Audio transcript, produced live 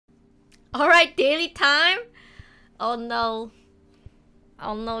Alright, daily time? Oh no.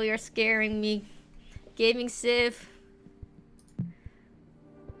 Oh no, you're scaring me. Gaming Civ.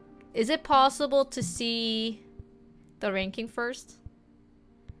 Is it possible to see the ranking first?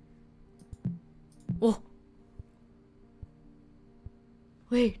 Oh.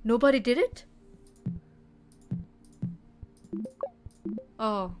 Wait, nobody did it?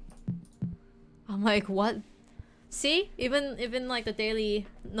 Oh. I'm like, what? See? Even like the daily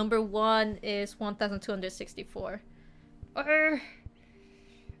number 1 is 1264.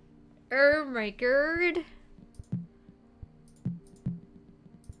 Oh my god.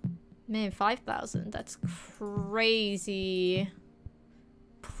 Man, 5,000. That's crazy.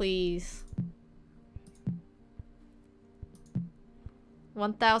 Please.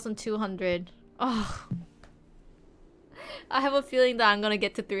 1,200. Oh. I have a feeling that I'm gonna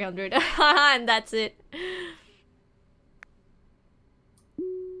get to 300. And that's it.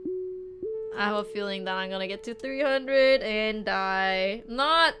 I have a feeling that I'm gonna get to 300 and die.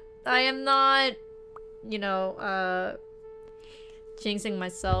 I am not, you know, jinxing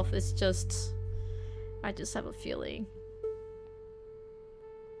myself. It's just, I just have a feeling.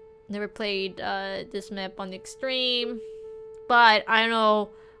 Never played this map on Extreme, but I know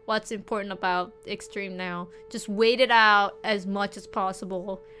what's important about Extreme now. Just wait it out as much as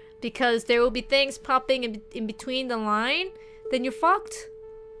possible, because there will be things popping in between the line, then you're fucked.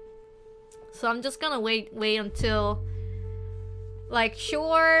 So I'm just gonna wait until, like,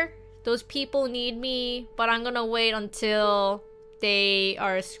 sure, those people need me, but I'm gonna wait until they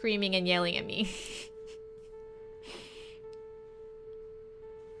are screaming and yelling at me.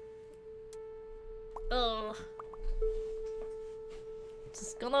 Ugh.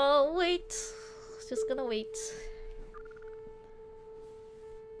 Just gonna wait. Just gonna wait.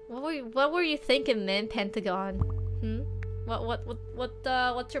 What were you thinking, man, Pentagon? Hmm?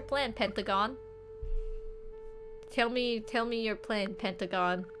 What's your plan, Pentagon? Tell me your plan,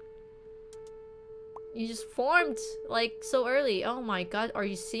 Pentagon. You just formed, like, so early. Oh my god, are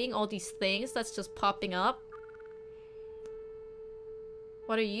you seeing all these things that's just popping up?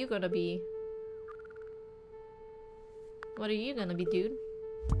 What are you gonna be? What are you gonna be, dude?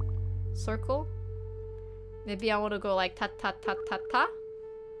 Circle? Maybe I wanna go like ta ta ta ta ta?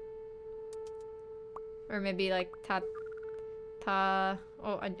 Or maybe like ta ta.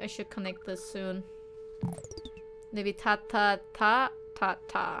 Oh, I should connect this soon. Maybe ta ta ta ta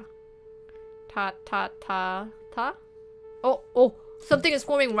ta. Ta ta ta ta. Oh, something is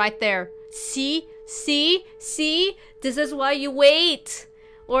forming right there. See? This is why you wait.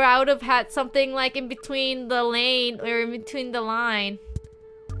 Or I would have had something like in between the lane or in between the line.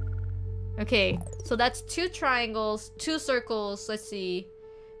 Okay, so that's 2 triangles, 2 circles. Let's see.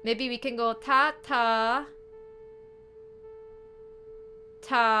 Maybe we can go ta ta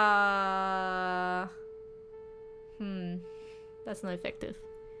ta. That's not effective.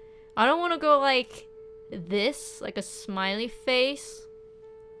 I don't want to go like this, like a smiley face.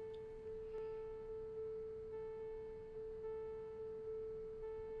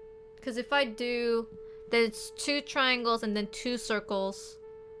 Because if I do, then it's 2 triangles and then 2 circles.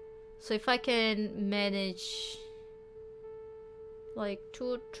 So if I can manage like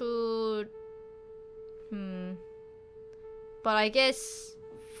 2 but I guess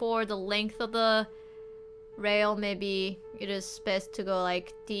for the length of the rail, maybe it is best to go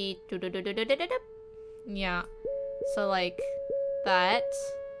like D. Yeah, so like that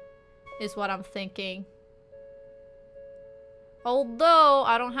is what I'm thinking. Although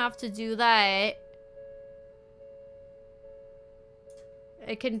I don't have to do that,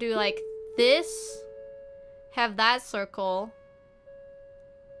 I can do like this, have that circle,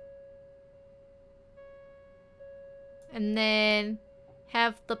 and then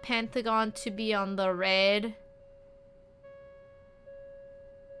have the pentagon to be on the red.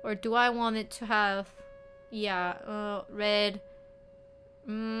 Or do I want it to have, yeah, red.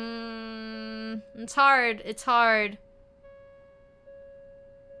 It's hard.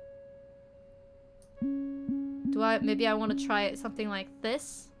 Maybe I want to try it something like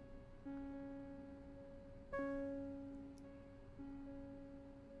this?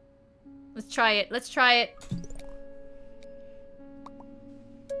 Let's try it.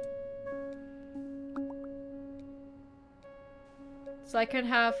 So I can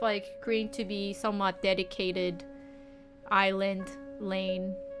have like green to be somewhat dedicated island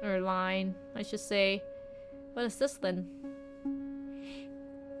lane or line, I should say. What is this then?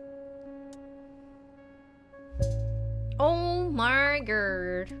 Oh my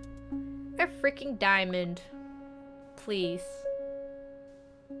god. A freaking diamond. Please.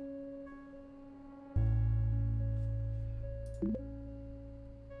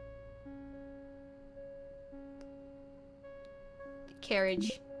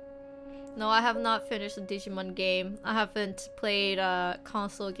 carriage. No, I have not finished the Digimon game. I haven't played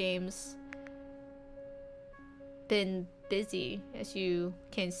console games. Been busy, as you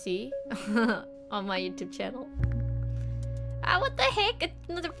can see on my YouTube channel. Ah, what the heck?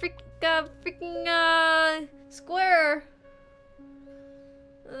 Another freaking square.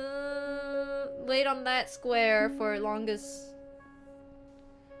 Wait on that square for longest.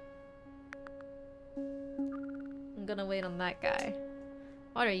 I'm gonna wait on that guy.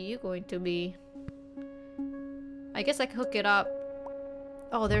 What are you going to be? I guess I can hook it up.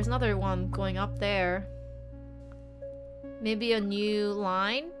 Oh, there's another one going up there. Maybe a new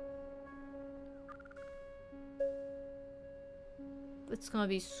line? It's gonna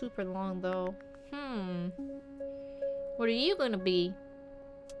be super long though. What are you gonna be?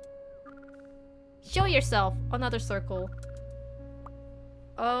 Show yourself! Another circle.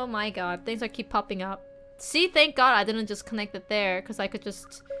 Oh my god, things are keep popping up. See, thank god I didn't just connect it there, because I could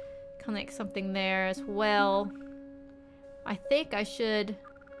just connect something there as well. I think I should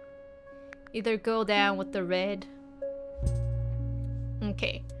either go down with the red.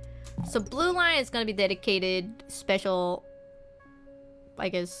 Okay. So blue line is gonna be dedicated special, I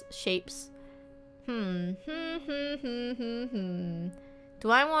guess, shapes. Do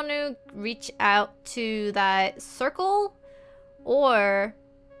I want to reach out to that circle? Or...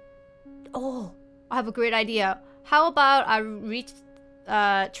 Oh, I have a great idea. How about I reach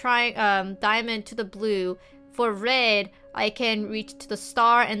diamond to the blue. For red, I can reach to the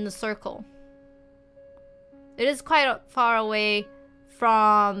star and the circle. It is quite far away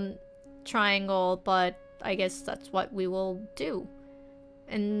from triangle, but I guess that's what we will do.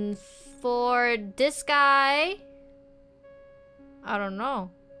 And for this guy, I don't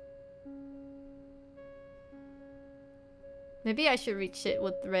know. Maybe I should reach it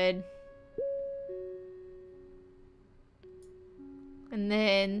with red. And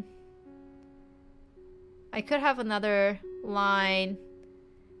then I could have another line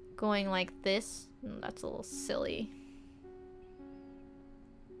going like this. That's a little silly.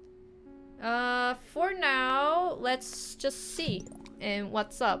 For now, let's just see and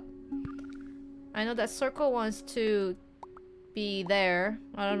what's up. I know that circle wants to be there.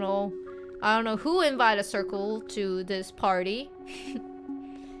 I don't know who invited Circle to this party.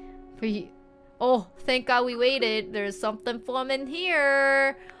 Oh, thank god we waited. There's something forming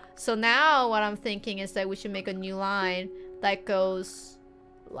here. So now what I'm thinking is that we should make a new line that goes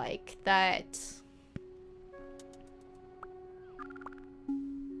like that.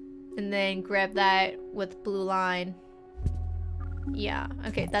 And then grab that with blue line. Yeah,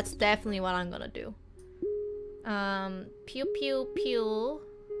 okay, that's definitely what I'm gonna do. Pew pew pew.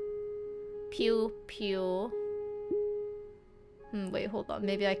 Pew pew. Wait, hold on.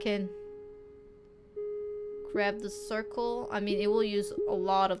 Maybe I can grab the circle. I mean, it will use a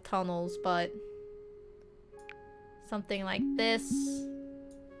lot of tunnels, but something like this.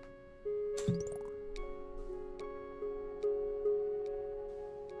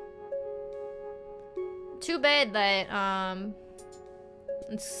 Too bad that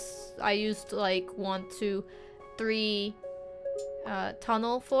I used like 1, 2, 3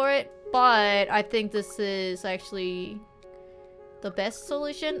 tunnel for it, but I think this is actually the best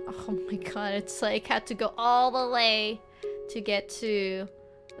solution. Oh my god, it's like had to go all the way to get to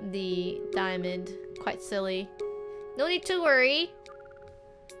the diamond. Quite silly. No need to worry.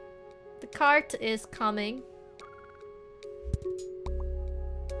 The cart is coming.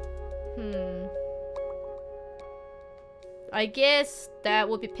 I guess that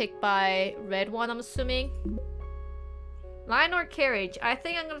will be picked by red one, I'm assuming. Line or carriage? I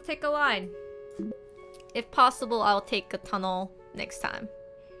think I'm gonna take a line. If possible, I'll take a tunnel next time.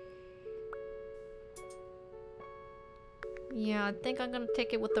 Yeah, I think I'm gonna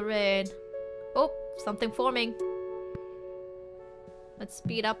take it with the red. Oh, something forming. Let's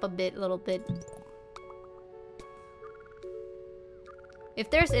speed up a little bit. If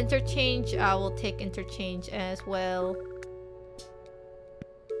there's interchange, I will take interchange as well.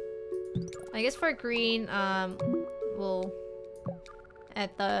 I guess for green, we'll add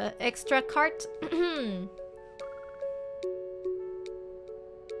the extra cart.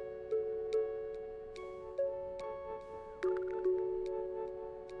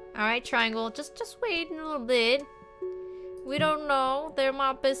 Alright, triangle, just wait a little bit. We don't know. There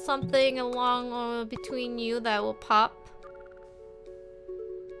might be something along between you that will pop.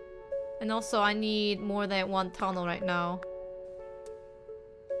 And also, I need more than 1 tunnel right now.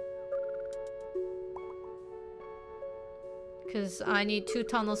 Because I need 2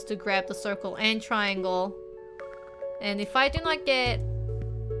 tunnels to grab the circle and triangle. And if I do not get...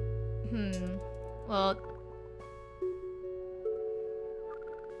 Well...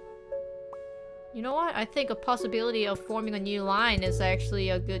 You know what? I think a possibility of forming a new line is actually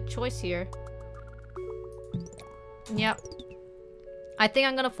a good choice here. Yep. I think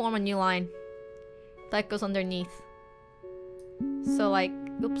I'm gonna form a new line that goes underneath. So like,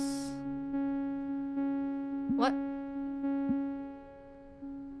 oops. What?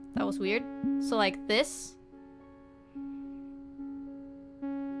 That was weird. So like this.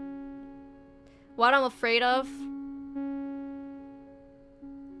 What I'm afraid of.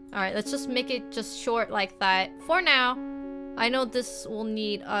 Alright, let's just make it just short like that. For now, I know this will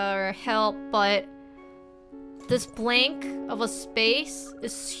need our help, but this blank of a space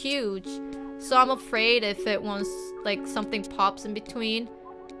is huge. So I'm afraid if it wants, like, something pops in between,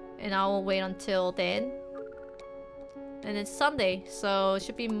 and I will wait until then. And it's Sunday, so it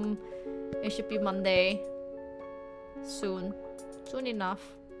should be Monday soon. Soon enough.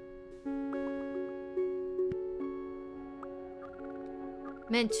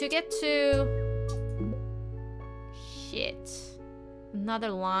 Man, to get to... Shit. Another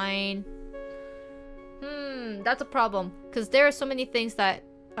line. That's a problem. Because there are so many things that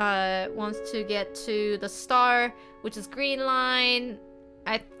wants to get to the star, which is green line.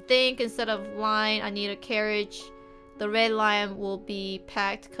 I think instead of line, I need a carriage. The red line will be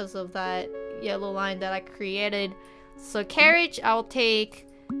packed because of that yellow line that I created. So carriage I'll take.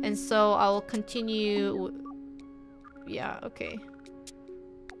 And so I will continue... Yeah, okay.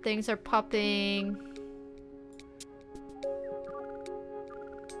 Things are popping.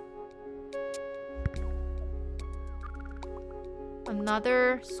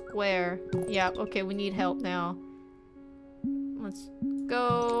 Another square. Yeah, okay, we need help now. Let's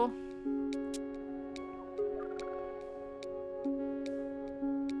go.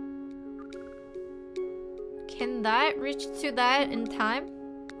 Can that reach to that in time?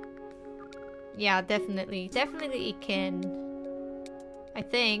 Yeah, definitely. Definitely it can. I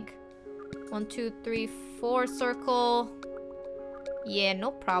think. 1, 2, 3, 4 circle. Yeah,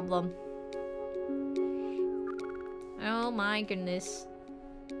 no problem. Oh my goodness.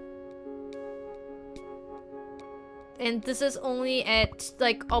 And this is only at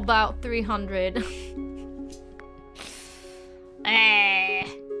like about 300.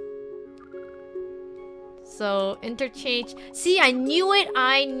 So interchange. See, I knew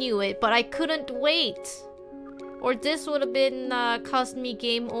it, but I couldn't wait. Or this would have been cost me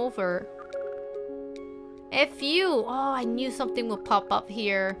game over. F you! Oh, I knew something would pop up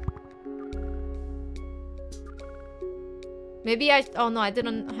here. Maybe oh no, I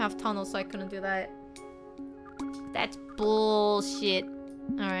didn't have tunnels, so I couldn't do that. That's bullshit.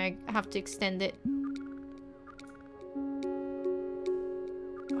 Alright, I have to extend it.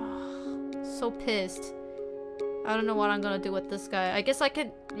 Oh, so pissed. I don't know what I'm gonna do with this guy. I guess I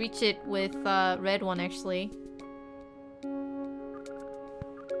could reach it with red one actually.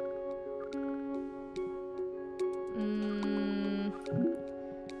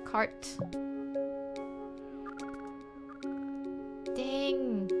 Cart.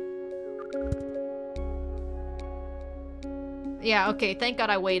 Dang. Yeah, okay, thank god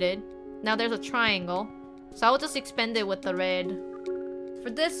I waited. Now there's a triangle. So I will just expand it with the red. For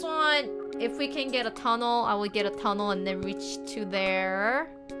this one, if we can get a tunnel, I will get a tunnel and then reach to there.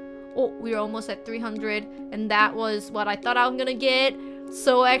 Oh, we're almost at 300. And that was what I thought I was gonna get.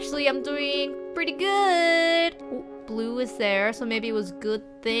 So actually, I'm doing pretty good. Ooh, blue is there, so maybe it was a good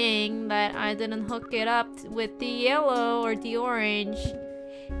thing that I didn't hook it up with the yellow or the orange.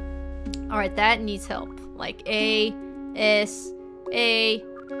 Alright, that needs help. Like A, S, A,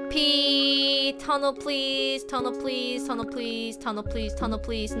 P. Tunnel please, tunnel please, tunnel please, tunnel please, tunnel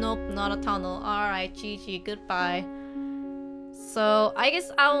please. Nope, not a tunnel. Alright, GG, goodbye. So, I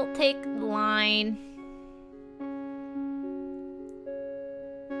guess I'll take line.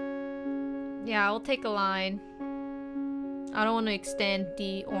 Yeah, I'll take a line. I don't want to extend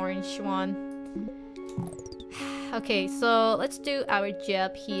the orange one. Okay, so let's do our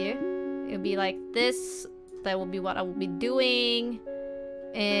job here. It'll be like this. That will be what I will be doing.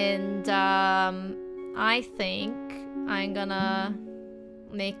 And I think I'm gonna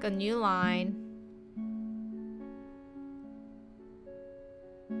make a new line.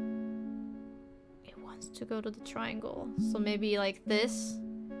 It wants to go to the triangle. So maybe like this.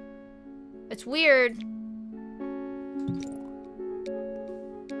 It's weird.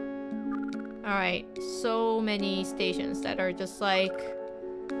 Alright, so many stations that are just like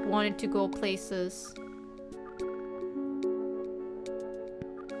wanted to go places.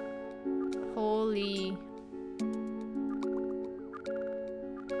 Holy.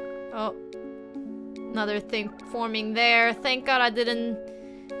 Oh. Another thing forming there. Thank god I didn't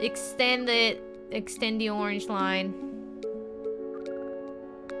extend the orange line.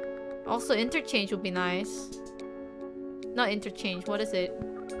 Also, interchange would be nice. Not interchange, what is it?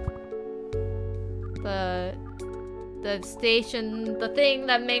 The station, the thing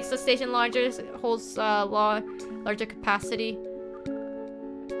that makes the station larger, holds larger capacity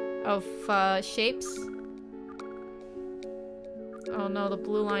of shapes. Oh no, the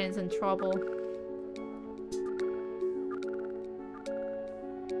blue line is in trouble.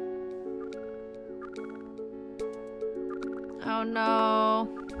 Oh no.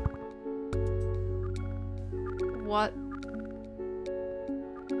 What?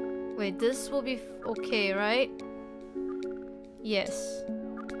 Wait, this will be okay, right? Yes.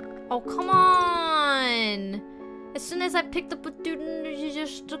 Oh, come on! As soon as I picked up a dude, you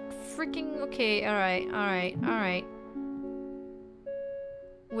just look freaking okay. Alright, alright, alright.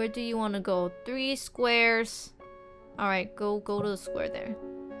 Where do you want to go? 3 squares. Alright, go to the square there.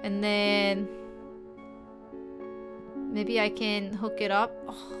 And then... maybe I can hook it up.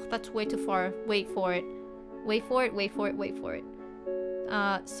 Oh, that's way too far. Wait for it. Wait for it, wait for it, wait for it.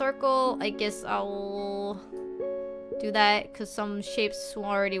 Circle, I guess I'll do that because some shapes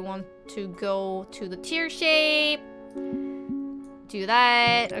already want to go to the tier shape. Do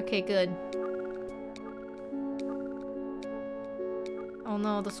that. Okay, good. Oh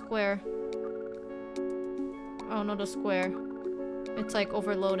no, the square. Oh no, the square. It's like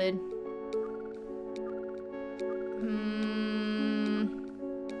overloaded.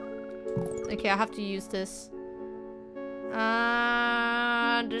 Okay, I have to use this.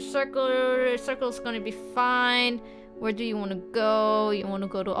 The circle's gonna be fine. Where do you want to go? You want to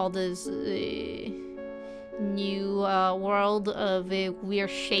go to all this new world of weird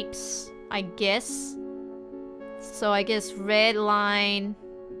shapes, I guess. So I guess red line.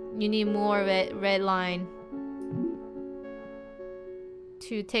 You need more red line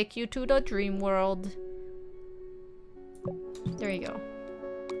to take you to the dream world. There you go.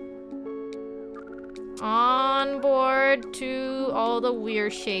 On board to all the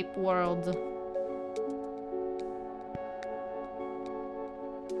weird shape world.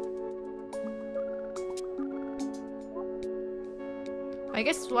 I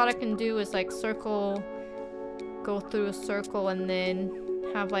guess what I can do is like circle, go through a circle and then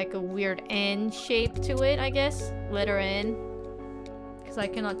have like a weird N shape to it, I guess. Letter N. Because I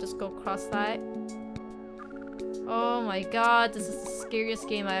cannot just go across that. Oh my god, this is the scariest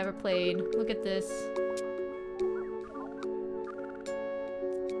game I ever played. Look at this.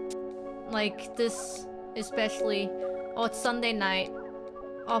 Like this especially. Oh, it's Sunday night.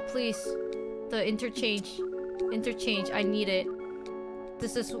 Oh please. The interchange. Interchange, I need it.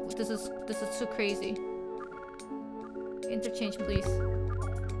 This is too crazy. Interchange, please.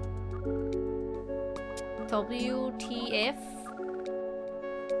 WTF?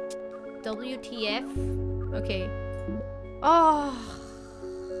 WTF? Okay. Oh,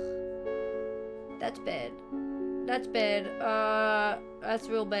 that's bad. That's bad. That's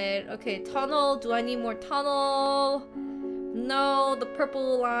real bad. Okay, tunnel. Do I need more tunnel? No, the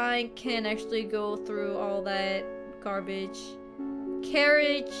purple line can actually go through all that garbage.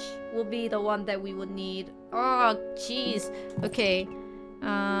 Carriage will be the one that we would need. Oh, jeez. Okay.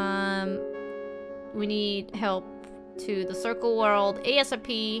 We need help to the circle world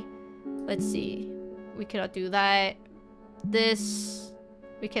ASAP. Let's see. We cannot do that. This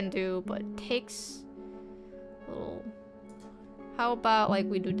we can do, but it takes a little... How about like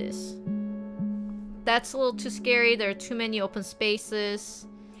we do this? That's a little too scary. There are too many open spaces.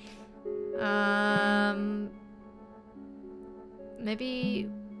 Maybe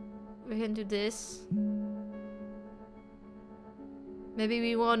we can do this. Maybe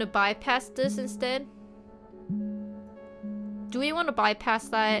we want to bypass this instead. Do we want to bypass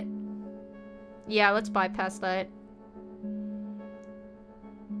that? Yeah, let's bypass that.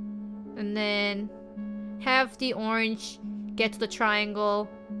 And then have the orange get to the triangle.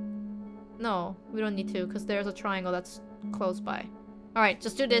 No, we don't need to because there's a triangle that's close by. Alright,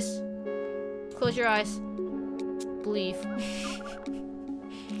 just do this. Close your eyes. Believe.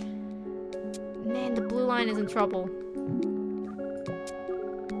 Man, the blue line is in trouble.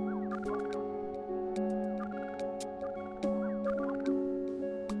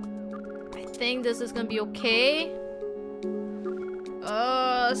 I think this is gonna be okay.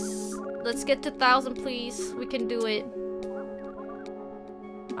 Let's get to 1,000, please. We can do it.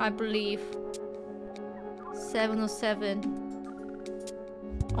 I believe. 707.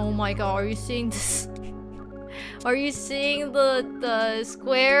 Oh my god, are you seeing this? Are you seeing the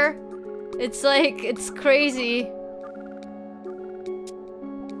square? It's like, it's crazy.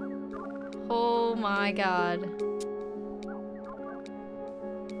 Oh my god.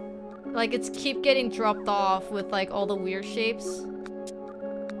 Like, it's keep getting dropped off with like all the weird shapes.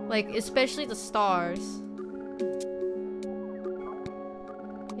 Like, especially the stars.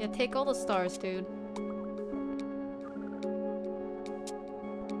 Yeah, take all the stars, dude.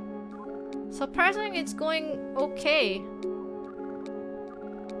 Surprisingly, it's going okay.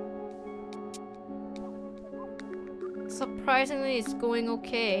 Surprisingly, it's going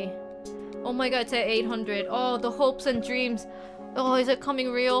okay. Oh my god, it's at 800. Oh, the hopes and dreams. Oh, is it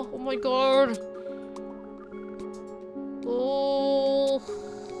coming real? Oh my god. Oh.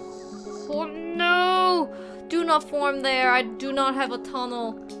 Oh no! Do not form there. I do not have a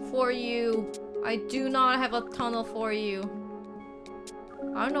tunnel for you. I do not have a tunnel for you.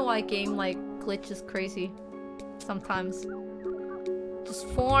 I don't know why game like glitches crazy sometimes. Just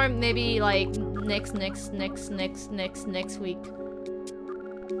form maybe like next week.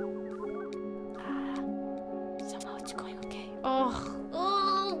 Somehow it's going okay. Oh,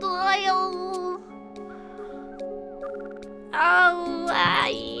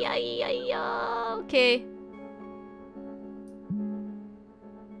 okay.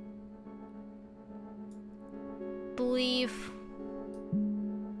 Believe.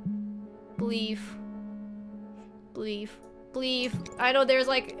 I know there's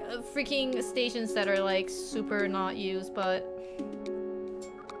like freaking stations that are like super not used, but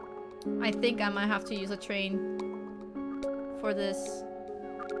I think I might have to use a train for this.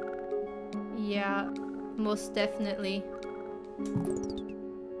 Yeah, most definitely.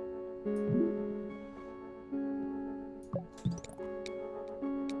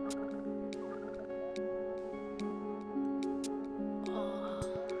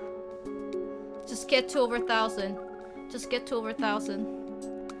 Just get to over 1,000. Just get to over 1,000.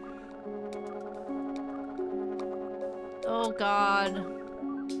 Oh god.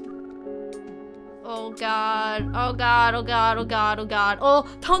 Oh god. Oh god. Oh god. Oh god. Oh god. Oh,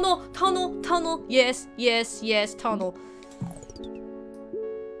 tunnel. Yes, tunnel.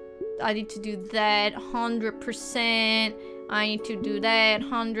 I need to do that 100%. I need to do that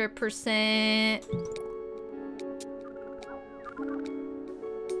 100%.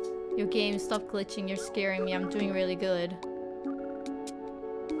 Your game, stop glitching. You're scaring me. I'm doing really good.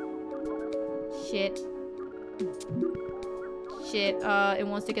 Shit. It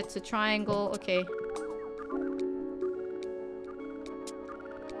wants to get to triangle. Okay.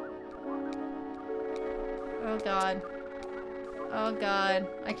 Oh god. Oh god.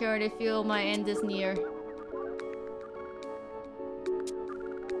 I can already feel my end is near.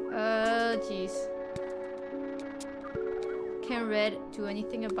 Oh jeez. Can red do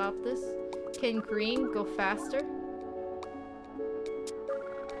anything about this? Can green go faster?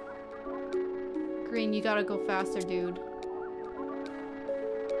 Green, you gotta go faster, dude.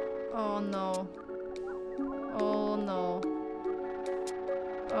 Oh no. Oh no.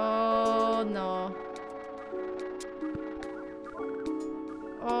 Oh no.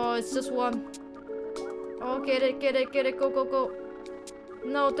 Oh, it's just one. Oh, get it, go.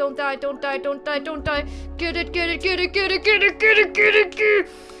 No, don't die. Get it.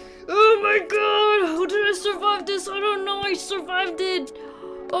 Oh my god, how did I survive this? I don't know, I survived it.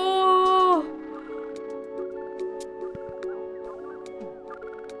 Oh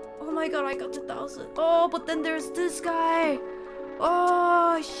my god, I got to 1,000. Oh, but then there's this guy.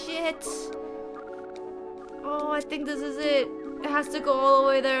 Oh, shit. Oh, I think this is it. It has to go all the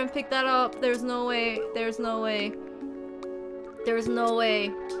way there and pick that up. There's no way. This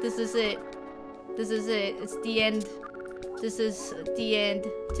is it. It's the end. This is the end.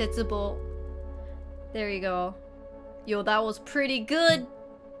 Tetsubo. There you go. Yo, that was pretty good.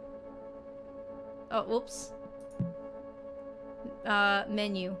 Oh, whoops.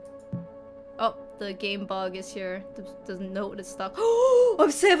 Menu. Oh, the game bug is here. Doesn't note it's stuck. Oh, I'm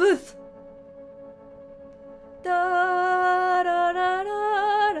 7th! Da, da, da,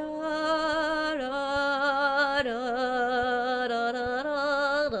 da, da, da, da,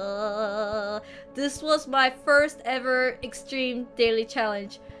 da, da. This was my first ever extreme daily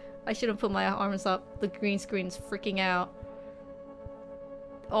challenge. I shouldn't put my arms up. The green screen's freaking out.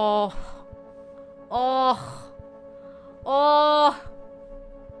 Oh.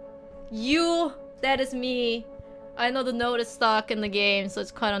 You, that is me. I know the note is stuck in the game, so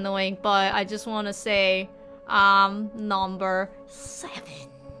it's quite annoying, but I just want to say, number 7.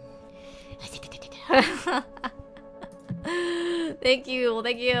 Thank you.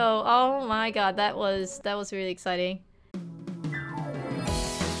 Oh my god, that was really exciting.